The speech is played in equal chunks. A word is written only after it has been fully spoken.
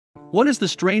What is the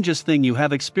strangest thing you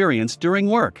have experienced during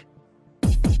work?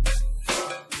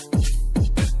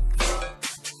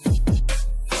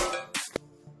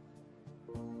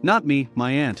 Not me,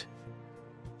 my aunt.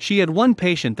 She had one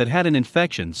patient that had an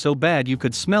infection so bad you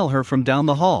could smell her from down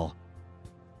the hall.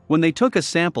 When they took a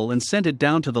sample and sent it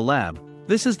down to the lab,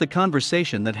 this is the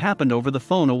conversation that happened over the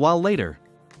phone a while later.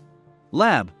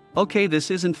 Lab, okay,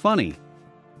 this isn't funny.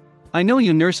 I know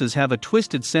you nurses have a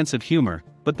twisted sense of humor,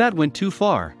 but that went too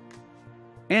far.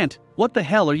 Aunt, what the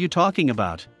hell are you talking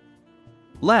about?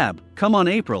 Lab, come on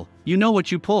April, you know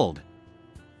what you pulled.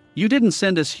 You didn't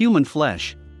send us human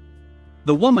flesh.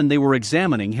 The woman they were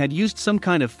examining had used some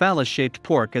kind of phallus-shaped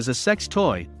pork as a sex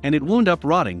toy, and it wound up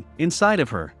rotting inside of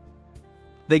her.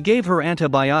 They gave her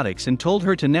antibiotics and told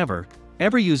her to never,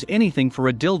 ever use anything for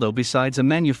a dildo besides a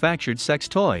manufactured sex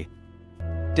toy.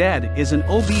 Dad is an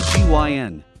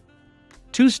OBGYN.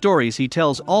 2 stories he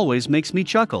tells always makes me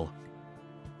chuckle.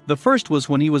 The first was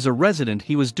when he was a resident.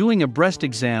 He was doing a breast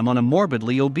exam on a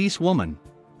morbidly obese woman.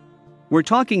 We're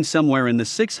talking somewhere in the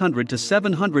 600 to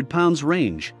 700 pounds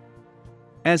range.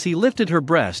 As he lifted her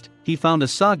breast, he found a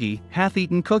soggy,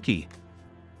 half-eaten cookie.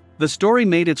 The story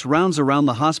made its rounds around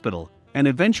the hospital, and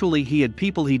eventually he had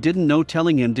people he didn't know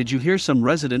telling him, "Did you hear some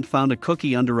resident found a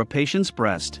cookie under a patient's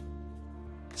breast?"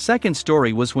 Second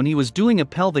story was when he was doing a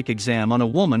pelvic exam on a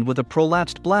woman with a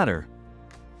prolapsed bladder.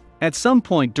 At some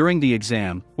point during the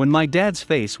exam, when my dad's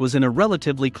face was in a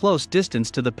relatively close distance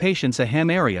to the patient's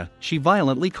ahem area, she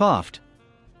violently coughed.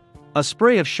 A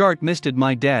spray of shark misted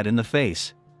my dad in the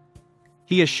face.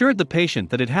 He assured the patient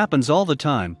that it happens all the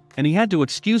time, and he had to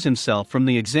excuse himself from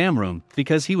the exam room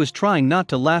because he was trying not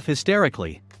to laugh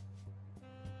hysterically.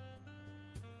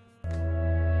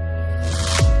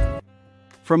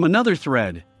 From another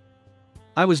thread.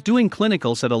 I was doing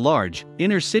clinicals at a large,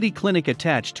 inner-city clinic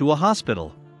attached to a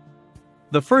hospital.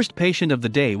 The first patient of the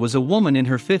day was a woman in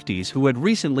her 50s who had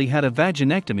recently had a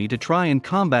vaginectomy to try and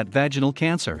combat vaginal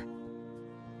cancer.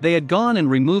 They had gone and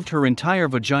removed her entire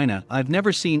vagina. I've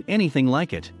never seen anything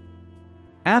like it.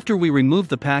 After we removed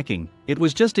the packing, it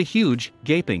was just a huge,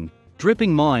 gaping,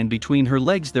 dripping maw in between her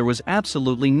legs. There was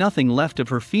absolutely nothing left of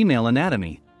her female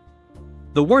anatomy.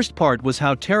 The worst part was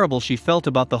how terrible she felt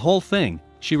about the whole thing.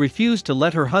 She refused to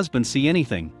let her husband see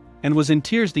anything, and was in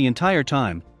tears the entire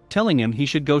time, telling him he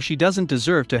should go. She doesn't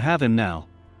deserve to have him now.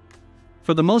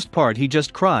 For the most part he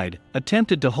just cried,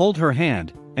 attempted to hold her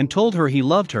hand, and told her he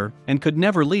loved her and could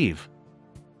never leave.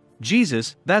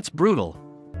 Jesus, that's brutal.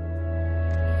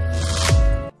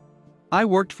 I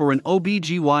worked for an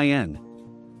OBGYN.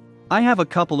 I have a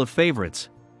couple of favorites.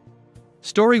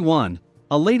 Story 1.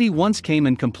 A lady once came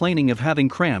in complaining of having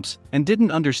cramps and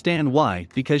didn't understand why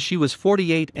because she was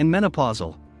 48 and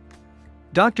menopausal.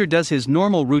 Doctor does his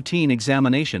normal routine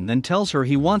examination, then tells her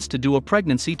he wants to do a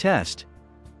pregnancy test.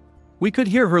 We could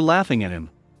hear her laughing at him.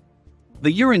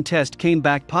 The urine test came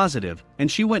back positive,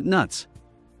 and she went nuts.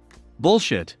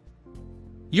 Bullshit.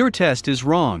 Your test is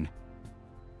wrong.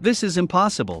 This is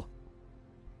impossible.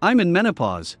 I'm in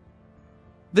menopause.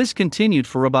 This continued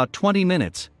for about 20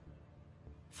 minutes.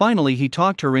 Finally he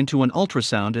talked her into an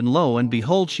ultrasound, and lo and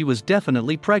behold, she was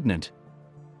definitely pregnant.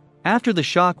 After the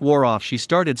shock wore off, she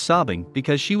started sobbing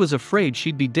because she was afraid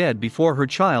she'd be dead before her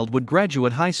child would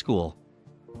graduate high school.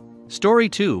 Story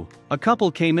 2. A couple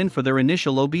came in for their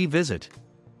initial OB visit.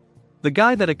 The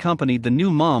guy that accompanied the new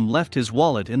mom left his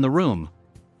wallet in the room.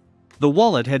 The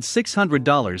wallet had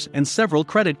 $600 and several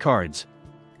credit cards.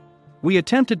 We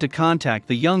attempted to contact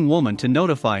the young woman to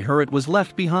notify her it was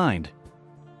left behind.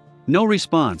 No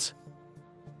response.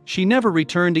 She never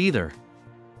returned either.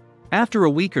 After a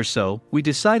week or so, we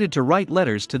decided to write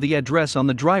letters to the address on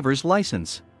the driver's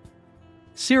license.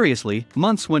 Seriously,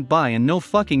 months went by and no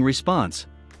fucking response.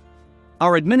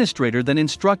 Our administrator then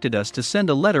instructed us to send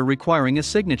a letter requiring a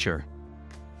signature.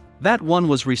 That one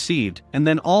was received, and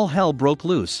then all hell broke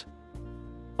loose.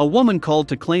 A woman called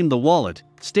to claim the wallet,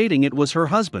 stating it was her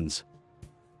husband's.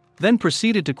 Then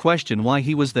proceeded to question why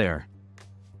he was there.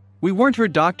 We weren't her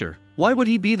doctor, why would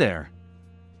he be there?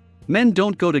 Men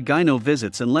don't go to gyno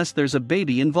visits unless there's a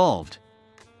baby involved.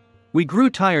 We grew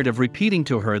tired of repeating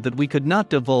to her that we could not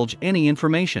divulge any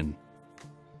information.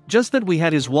 Just that we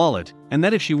had his wallet, and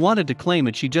that if she wanted to claim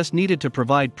it she just needed to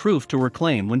provide proof to her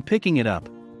claim when picking it up.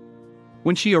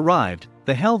 When she arrived,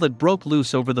 the hell that broke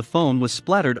loose over the phone was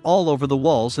splattered all over the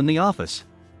walls in the office.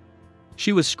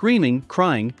 She was screaming,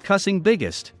 crying, cussing.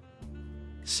 Biggest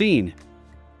scene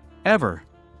ever.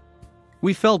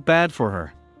 We felt bad for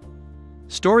her.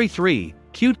 Story 3.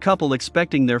 Cute couple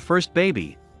expecting their first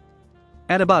baby.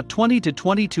 At about 20 to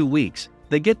 22 weeks,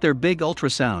 they get their big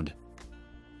ultrasound.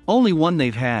 Only one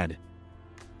they've had.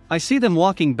 I see them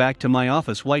walking back to my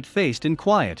office white-faced and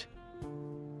quiet.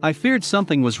 I feared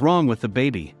something was wrong with the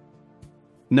baby.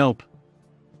 Nope.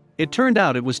 It turned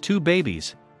out it was 2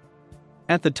 babies.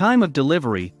 At the time of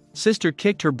delivery, sister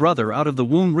kicked her brother out of the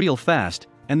womb real fast,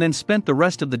 and then spent the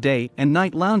rest of the day and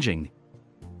night lounging.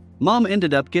 Mom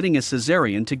ended up getting a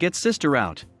cesarean to get sister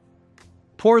out.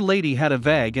 Poor lady had a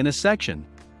vag and a section.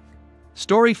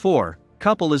 Story 4,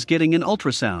 couple is getting an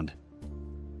ultrasound.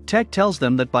 Tech tells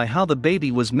them that by how the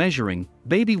baby was measuring,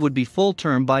 baby would be full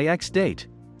term by X date.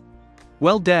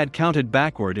 Well, dad counted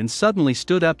backward and suddenly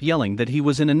stood up yelling that he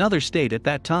was in another state at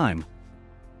that time.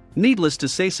 Needless to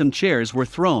say, some chairs were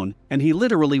thrown, and he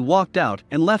literally walked out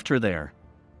and left her there.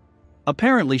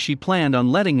 Apparently she planned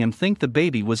on letting him think the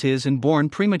baby was his and born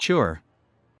premature.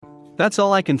 That's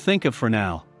all I can think of for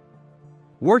now.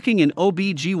 Working in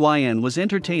OBGYN was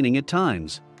entertaining at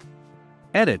times.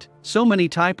 Edit, so many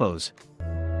typos.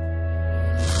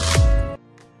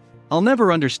 I'll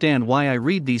never understand why I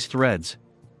read these threads.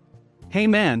 Hey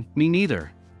man, me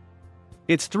neither.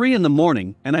 It's 3 in the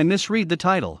morning and I misread the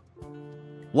title.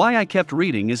 Why I kept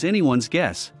reading is anyone's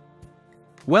guess.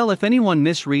 Well, if anyone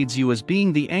misreads you as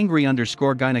being the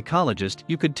angry_gynecologist,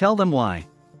 you could tell them why.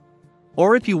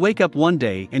 Or if you wake up one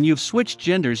day and you've switched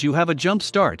genders, you have a jump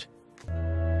start.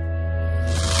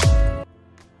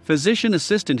 Physician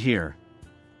assistant here.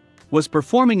 Was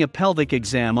performing a pelvic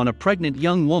exam on a pregnant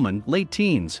young woman, late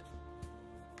teens.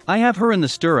 I have her in the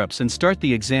stirrups and start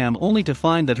the exam only to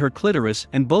find that her clitoris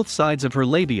and both sides of her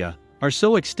labia are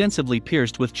so extensively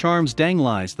pierced with charms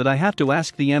danglies that I have to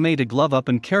ask the MA to glove up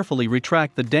and carefully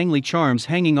retract the dangly charms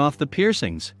hanging off the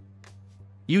piercings.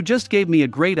 You just gave me a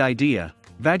great idea,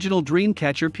 vaginal dream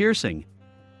catcher piercing.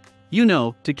 You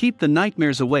know, to keep the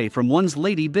nightmares away from one's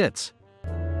lady bits.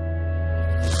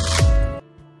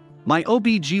 My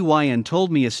OBGYN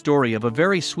told me a story of a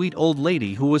very sweet old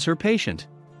lady who was her patient.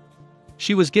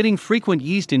 She was getting frequent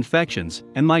yeast infections,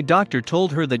 and my doctor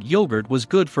told her that yogurt was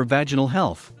good for vaginal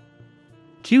health.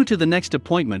 Cue to the next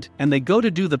appointment, and they go to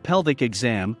do the pelvic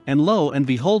exam, and lo and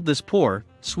behold, this poor,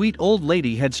 sweet old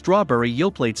lady had strawberry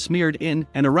yoplait smeared in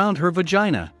and around her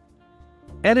vagina.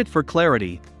 Edit for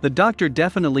clarity, the doctor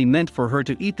definitely meant for her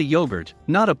to eat the yogurt,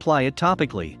 not apply it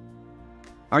topically.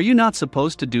 Are you not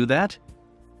supposed to do that?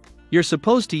 You're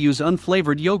supposed to use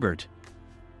unflavored yogurt.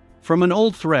 From an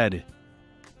old thread.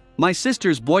 My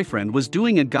sister's boyfriend was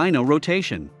doing a gyno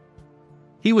rotation.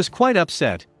 He was quite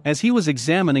upset, as he was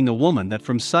examining a woman that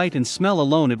from sight and smell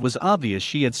alone it was obvious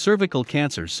she had cervical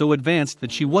cancer so advanced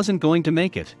that she wasn't going to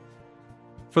make it.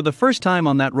 For the first time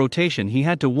on that rotation he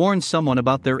had to warn someone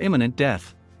about their imminent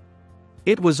death.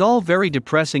 It was all very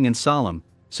depressing and solemn,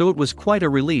 so it was quite a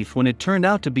relief when it turned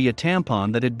out to be a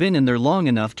tampon that had been in there long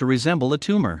enough to resemble a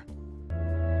tumor.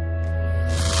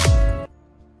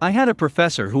 I had a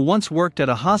professor who once worked at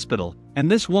a hospital,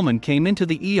 and this woman came into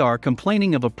the ER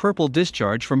complaining of a purple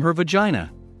discharge from her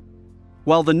vagina.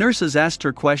 While the nurses asked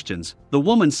her questions, the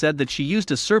woman said that she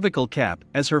used a cervical cap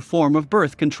as her form of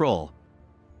birth control.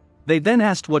 They then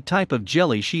asked what type of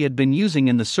jelly she had been using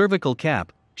in the cervical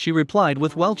cap. She replied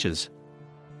with Welch's.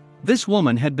 This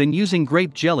woman had been using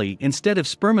grape jelly instead of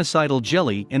spermicidal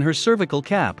jelly in her cervical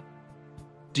cap.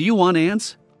 Do you want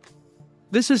ants?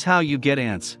 This is how you get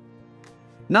ants.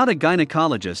 Not a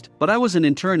gynecologist, but I was an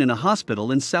intern in a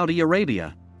hospital in Saudi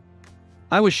Arabia.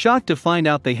 I was shocked to find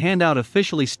out they hand out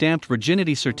officially stamped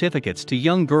virginity certificates to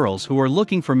young girls who are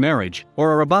looking for marriage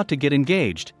or are about to get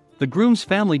engaged. The groom's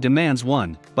family demands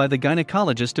one, by the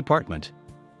gynecologist department.